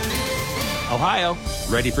Ohio,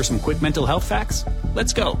 ready for some quick mental health facts?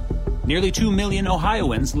 Let's go. Nearly 2 million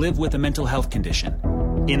Ohioans live with a mental health condition.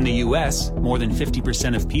 In the U.S., more than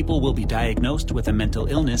 50% of people will be diagnosed with a mental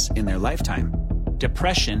illness in their lifetime.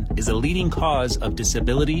 Depression is a leading cause of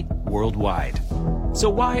disability worldwide. So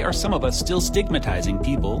why are some of us still stigmatizing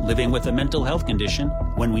people living with a mental health condition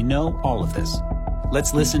when we know all of this?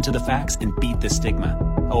 Let's listen to the facts and beat the stigma.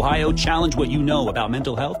 Ohio, challenge what you know about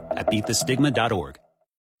mental health at beatthestigma.org.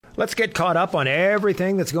 Let's get caught up on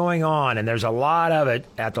everything that's going on, and there's a lot of it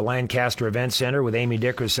at the Lancaster Event Center with Amy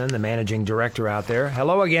Dickerson, the managing director out there.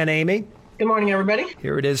 Hello again, Amy. Good morning, everybody.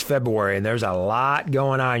 Here it is, February, and there's a lot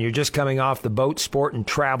going on. You're just coming off the Boat Sport and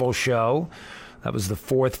Travel Show. That was the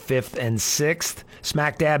 4th, 5th, and 6th.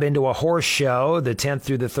 Smack dab into a horse show, the 10th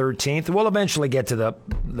through the 13th. We'll eventually get to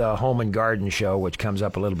the Home and Garden Show, which comes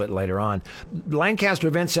up a little bit later on. Lancaster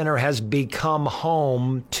Event Center has become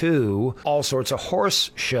home to all sorts of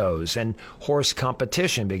horse shows and horse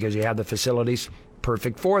competition because you have the facilities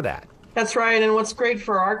perfect for that. That's right. And what's great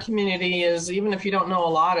for our community is even if you don't know a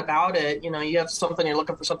lot about it, you have something, you're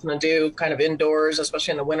looking for something to do kind of indoors,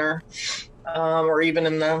 especially in the winter. Or even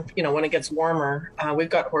in the, when it gets warmer. We've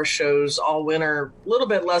got horse shows all winter, a little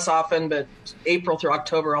bit less often, but April through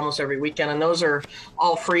October, almost every weekend. And those are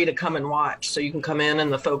all free to come and watch. So you can come in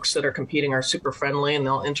and the folks that are competing are super friendly and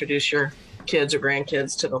they'll introduce your kids or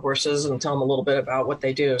grandkids to the horses and tell them a little bit about what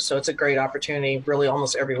they do. So it's a great opportunity really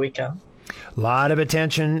almost every weekend. A lot of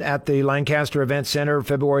attention at the Lancaster Event Center,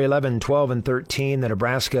 February 11, 12, and 13, the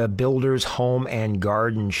Nebraska Builders Home and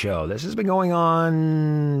Garden Show. This has been going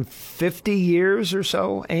on 50 years or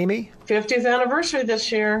so, Amy? 50th anniversary this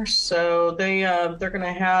year. So they're going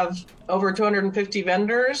to have over 250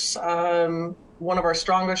 vendors. One of our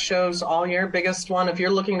strongest shows all year, biggest one. If you're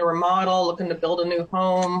looking to remodel, looking to build a new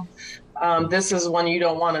home, this is one you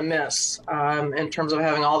don't want to miss in terms of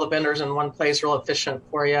having all the vendors in one place, real efficient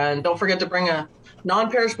for you. And don't forget to bring a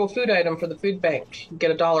non-perishable food item for the food bank.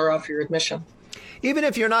 Get $1 off your admission. Even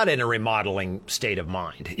if you're not in a remodeling state of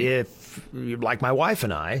mind, if you're like my wife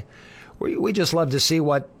and I, we just love to see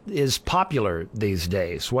what is popular these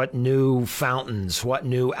days, what new fountains, what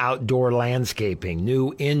new outdoor landscaping,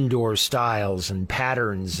 new indoor styles and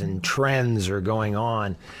patterns and trends are going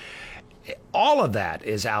on. All of that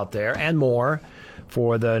is out there and more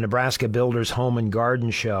for the Nebraska Builders Home and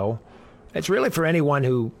Garden Show. It's really for anyone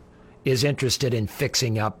who is interested in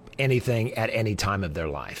fixing up anything at any time of their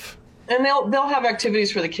life. And they'll have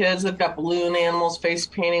activities for the kids. They've got balloon animals, face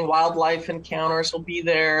painting, wildlife encounters will be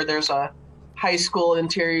there. There's a high school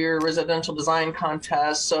interior residential design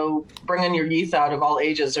contest. So bringing your youth out of all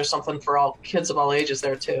ages. There's something for all kids of all ages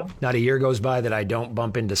there too. Not a year goes by that I don't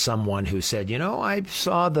bump into someone who said, I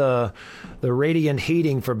saw the radiant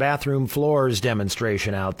heating for bathroom floors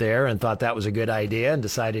demonstration out there and thought that was a good idea and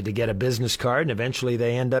decided to get a business card, and eventually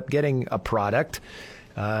they end up getting a product.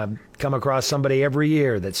 Come across somebody every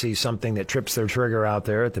year that sees something that trips their trigger out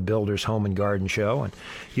there at the Builders Home and Garden Show. And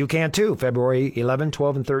you can too, February 11,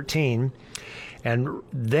 12, and 13. And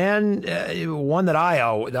then one that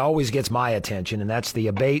always gets my attention, and that's the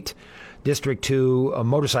Abate District 2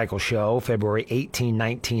 Motorcycle Show, February 18,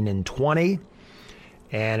 19, and 20.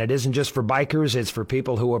 And it isn't just for bikers, it's for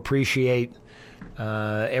people who appreciate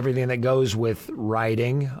everything that goes with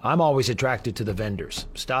riding. I'm always attracted to the vendors.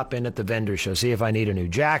 Stop in at the vendor show, see if I need a new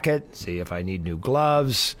jacket, see if I need new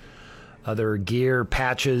gloves, other gear,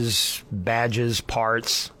 patches, badges,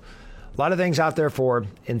 parts. A lot of things out there for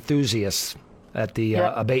enthusiasts at the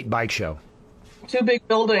Abate Bike Show. 2 big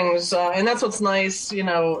buildings, and that's what's nice.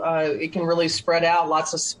 It can really spread out,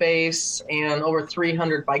 lots of space, and over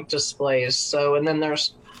 300 bike displays. So, and then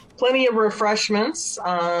there's plenty of refreshments.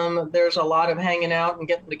 There's a lot of hanging out and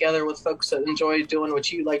getting together with folks that enjoy doing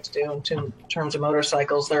what you like to do in terms of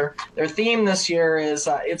motorcycles. Their theme this year is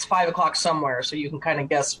it's 5 o'clock somewhere, so you can kind of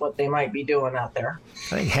guess what they might be doing out there.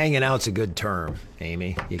 I think hanging out's a good term,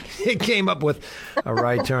 Amy. You came up with a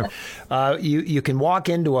right term. You can walk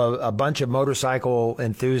into a bunch of motorcycle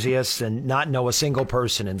enthusiasts and not know a single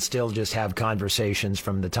person and still just have conversations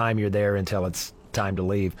from the time you're there until it's time to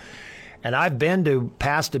leave. And I've been to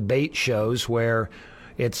past Abate shows where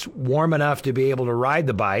it's warm enough to be able to ride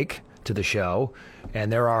the bike to the show,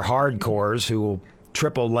 and there are hardcores who will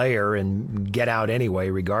triple layer and get out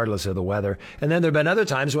anyway, regardless of the weather. And then there have been other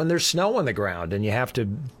times when there's snow on the ground and you have to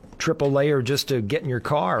triple layer just to get in your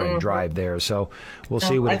car and drive there. So we'll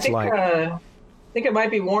see what it's like. I think it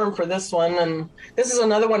might be warm for this one. And this is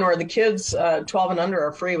another one where the kids 12 and under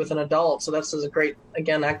are free with an adult. So this is a great,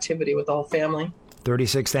 again, activity with the whole family.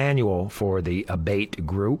 36th annual for the Abate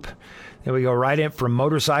group. Then we go right in from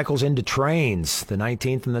motorcycles into trains, the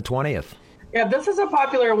 19th and the 20th. Yeah, this is a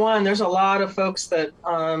popular one. There's a lot of folks that,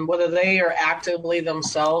 whether they are actively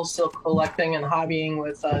themselves still collecting and hobbying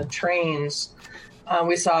with trains,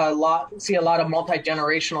 we see a lot of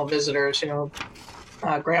multi-generational visitors.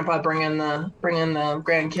 Grandpa bringing the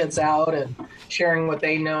grandkids out and sharing what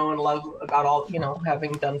they know and love about all,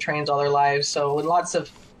 having done trains all their lives. So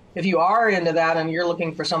if you are into that and you're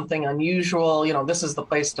looking for something unusual, this is the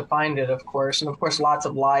place to find it, of course. And of course, lots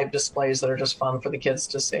of live displays that are just fun for the kids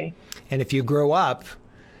to see. And if you grew up,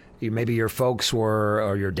 maybe your folks were,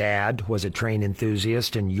 or your dad was a train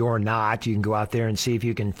enthusiast and you're not, you can go out there and see if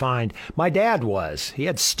you can find. My dad was. He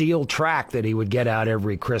had steel track that he would get out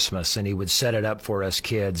every Christmas, and he would set it up for us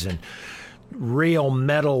kids, and real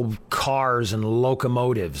metal cars and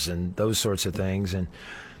locomotives and those sorts of things. And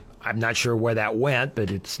I'm not sure where that went,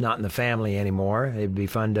 but it's not in the family anymore. It'd be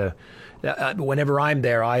fun to, whenever I'm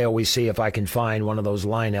there, I always see if I can find one of those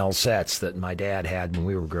Lionel sets that my dad had when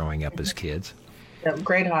we were growing up as kids. Yeah,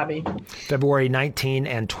 great hobby. February 19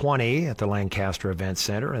 and 20 at the Lancaster Event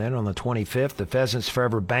Center. And then on the 25th, the Pheasants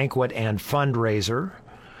Forever Banquet and Fundraiser.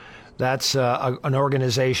 That's an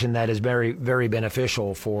organization that is very, very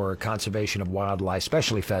beneficial for conservation of wildlife,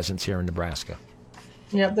 especially pheasants here in Nebraska.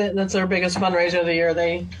 Yeah, that's our biggest fundraiser of the year.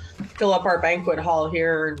 They fill up our banquet hall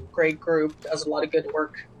here. Great group, does a lot of good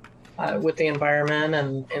work with the environment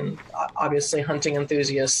and obviously hunting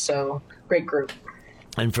enthusiasts. So great group.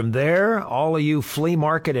 And from there, all of you flea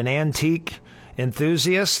market and antique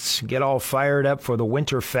enthusiasts, get all fired up for the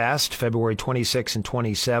Winterfest, February 26 and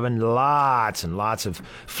 27. Lots and lots of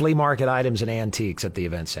flea market items and antiques at the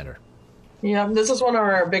event center. Yeah, this is one of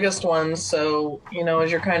our biggest ones. So,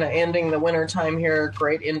 as you're kind of ending the winter time here,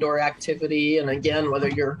 great indoor activity. And again, whether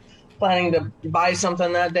you're planning to buy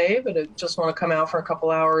something that day, but just want to come out for a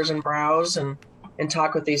couple hours and browse and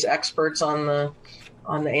talk with these experts on the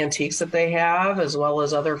antiques that they have, as well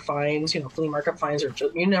as other finds, flea market finds,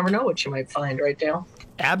 you never know what you might find, right, Dale?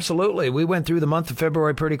 Absolutely. We went through the month of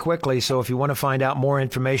February pretty quickly, so if you want to find out more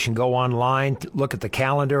information, go online, look at the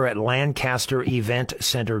calendar at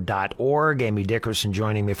lancastereventcenter.org. Amy Dickerson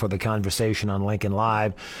joining me for the conversation on Lincoln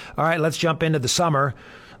Live. All right, let's jump into the summer,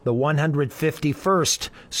 the 151st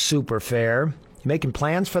Super Fair. You making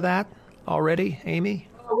plans for that already, Amy?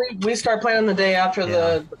 We start planning the day after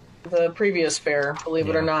the previous fair, believe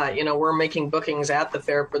it or not. We're making bookings at the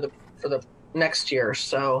fair for the next year.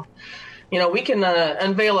 So, we can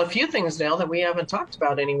unveil a few things, Dale, that we haven't talked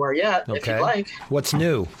about anywhere yet, if you'd like. What's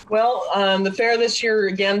new? Well, the fair this year,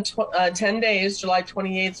 again, 10 days, July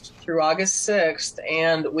 28th through August 6th.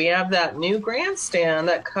 And we have that new grandstand,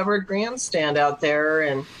 that covered grandstand out there.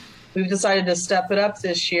 And we've decided to step it up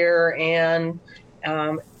this year. And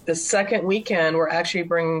the second weekend, we're actually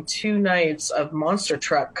bringing 2 nights of monster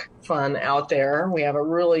truck fun out there. We have a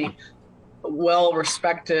really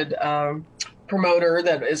well-respected promoter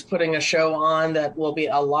that is putting a show on that will be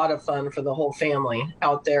a lot of fun for the whole family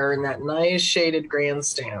out there in that nice shaded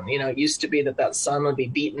grandstand. It used to be that sun would be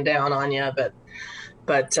beating down on you,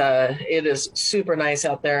 but it is super nice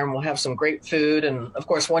out there, and we'll have some great food. And of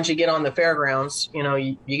course, once you get on the fairgrounds, you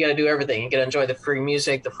got to do everything. You got to enjoy the free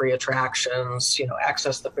music, the free attractions,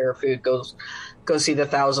 access the fair food, go see the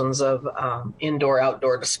thousands of indoor,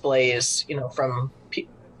 outdoor displays, from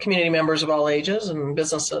community members of all ages and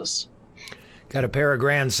businesses. Got a pair of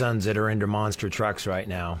grandsons that are into monster trucks right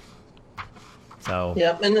now. So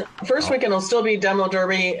yep, and the first weekend will still be demo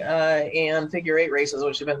derby and figure 8 races,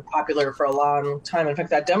 which have been popular for a long time. In fact,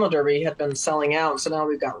 that demo derby had been selling out, so now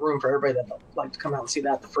we've got room for everybody that would like to come out and see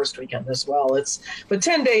that the first weekend as well. But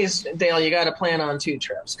 10 days, Dale, you got to plan on 2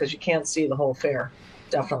 trips because you can't see the whole fair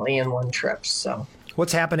definitely in one trip. So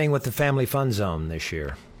what's happening with the Family Fun Zone this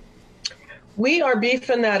year? We are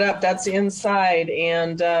beefing that up. That's inside,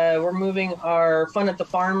 and we're moving our Fun at the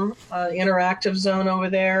Farm interactive zone over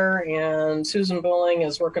there. And Susan Bowling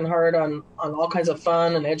is working hard on all kinds of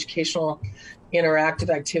fun and educational interactive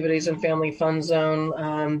activities in Family Fun Zone.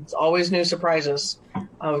 Always new surprises.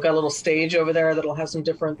 We've got a little stage over there that'll have some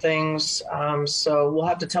different things. So we'll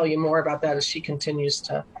have to tell you more about that as she continues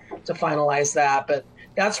to finalize that. But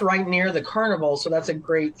that's right near the carnival, so that's a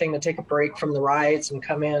great thing to take a break from the rides and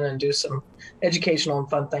come in and do some educational and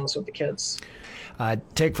fun things with the kids.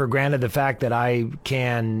 Take for granted the fact that I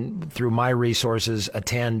can, through my resources,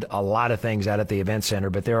 attend a lot of things out at the event center,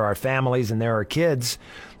 but there are families and there are kids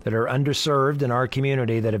that are underserved in our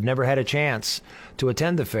community that have never had a chance to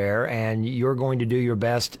attend the fair, and you're going to do your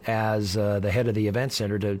best as the head of the event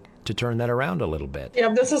center to turn that around a little bit.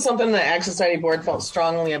 Yeah, this is something the Ag Society Board felt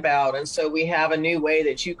strongly about, and so we have a new way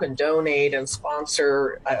that you can donate and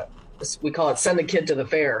sponsor, we call it Send a Kid to the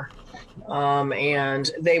Fair.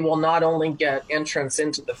 And they will not only get entrance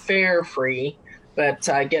into the fair free, but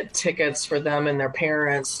get tickets for them and their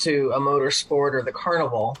parents to a motorsport or the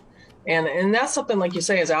carnival. And that's something, like you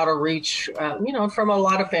say, is out of reach, from a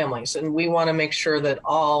lot of families. And we want to make sure that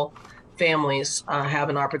all families have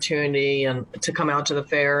an opportunity and to come out to the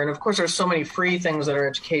fair. And of course, there's so many free things that are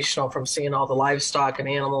educational, from seeing all the livestock and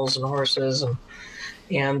animals and horses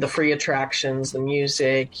and the free attractions, the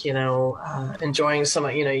music, enjoying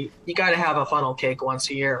some, you got to have a funnel cake once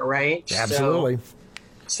a year, right? Absolutely.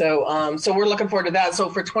 So we're looking forward to that. So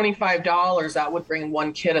for $25, that would bring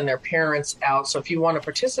one kid and their parents out. So if you want to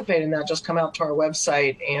participate in that, just come out to our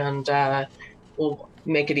website and we'll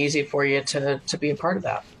make it easy for you to be a part of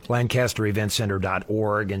that.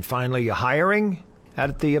 LancasterEventCenter.org. And finally, you hiring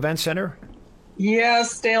at the event center?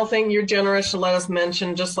 Yes, Dale, thank you're generous to let us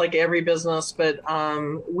mention, just like every business, but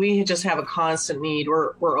we just have a constant need.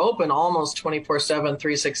 We're open almost 24/7,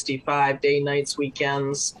 365, day, nights,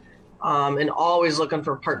 weekends. And always looking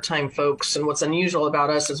for part-time folks. And what's unusual about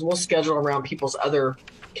us is we'll schedule around people's other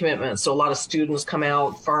commitments. So a lot of students come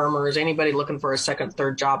out, farmers, anybody looking for a second,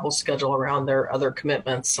 third job, we'll schedule around their other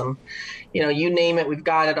commitments. And, you name it, we've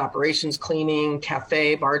got it: operations, cleaning,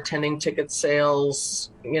 cafe, bartending, ticket sales.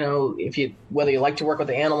 Whether you like to work with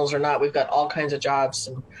the animals or not, we've got all kinds of jobs.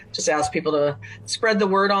 And just ask people to spread the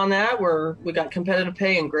word on that. We got competitive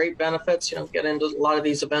pay and great benefits. Get into a lot of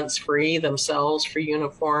these events free themselves, free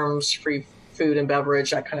uniforms, free food and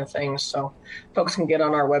beverage, that kind of thing. So folks can get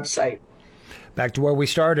on our website. Back to where we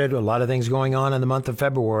started, a lot of things going on in the month of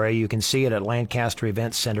February. You can see it at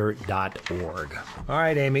LancasterEventCenter.org. All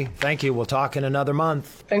right, Amy, thank you. We'll talk in another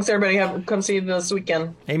month. Thanks, everybody. Come see you this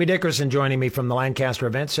weekend. Amy Dickerson joining me from the Lancaster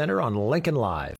Event Center on Lincoln Live.